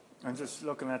And just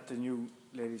looking at the new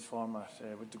ladies format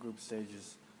with the group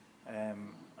stages,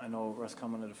 I know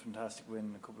Roscommon had a fantastic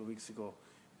win a couple of weeks ago.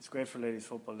 It's great for ladies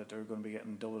football that they're going to be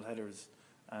getting double headers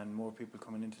and more people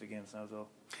coming into the games now as well.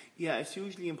 Yeah, it's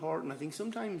hugely important. I think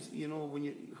sometimes, when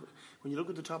you look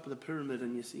at the top of the pyramid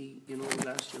and you see,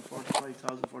 last year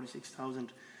 45,000,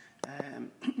 46,000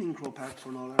 in Croke Park for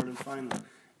an All-Ireland final,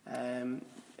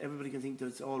 everybody can think that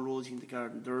it's all rosy in the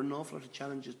garden. There are an awful lot of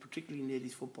challenges, particularly in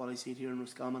ladies football. I see it here in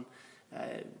Roscommon.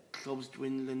 Clubs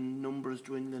dwindling, numbers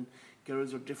dwindling.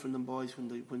 Girls are different than boys. When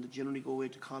they generally go away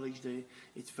to college,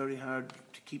 it's very hard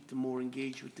to keep them more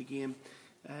engaged with the game.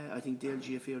 I think the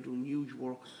LGFA are doing huge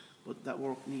work, but that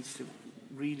work needs to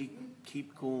really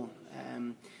keep going.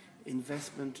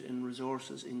 Investment in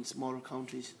resources in smaller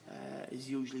counties is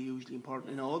hugely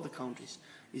important. In all the counties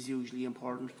is hugely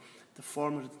important. The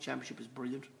format of the championship is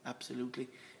brilliant, absolutely.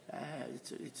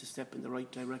 It's a step in the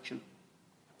right direction,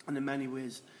 and in many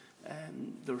ways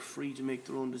they're free to make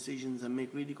their own decisions and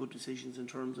make really good decisions in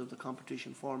terms of the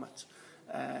competition formats,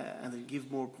 and they'll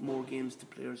give more games to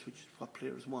players, which is what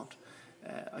players want.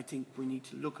 I think we need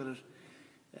to look at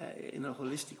it in a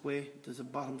holistic way. There's a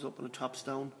bottoms up and a tops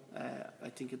down. I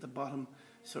think at the bottom,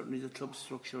 certainly the club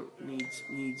structure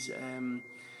needs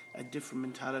a different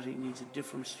mentality, needs a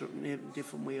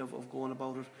different way of going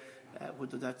about it,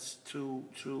 whether that's through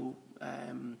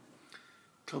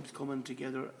clubs coming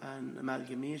together and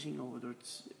amalgamating, or whether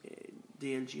it's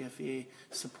the LGFA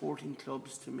supporting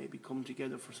clubs to maybe come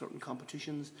together for certain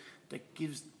competitions that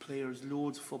gives players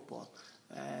loads of football.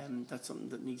 That's something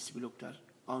that needs to be looked at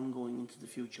ongoing into the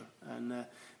future, and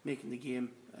making the game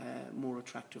more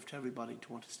attractive to everybody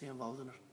to want to stay involved in it.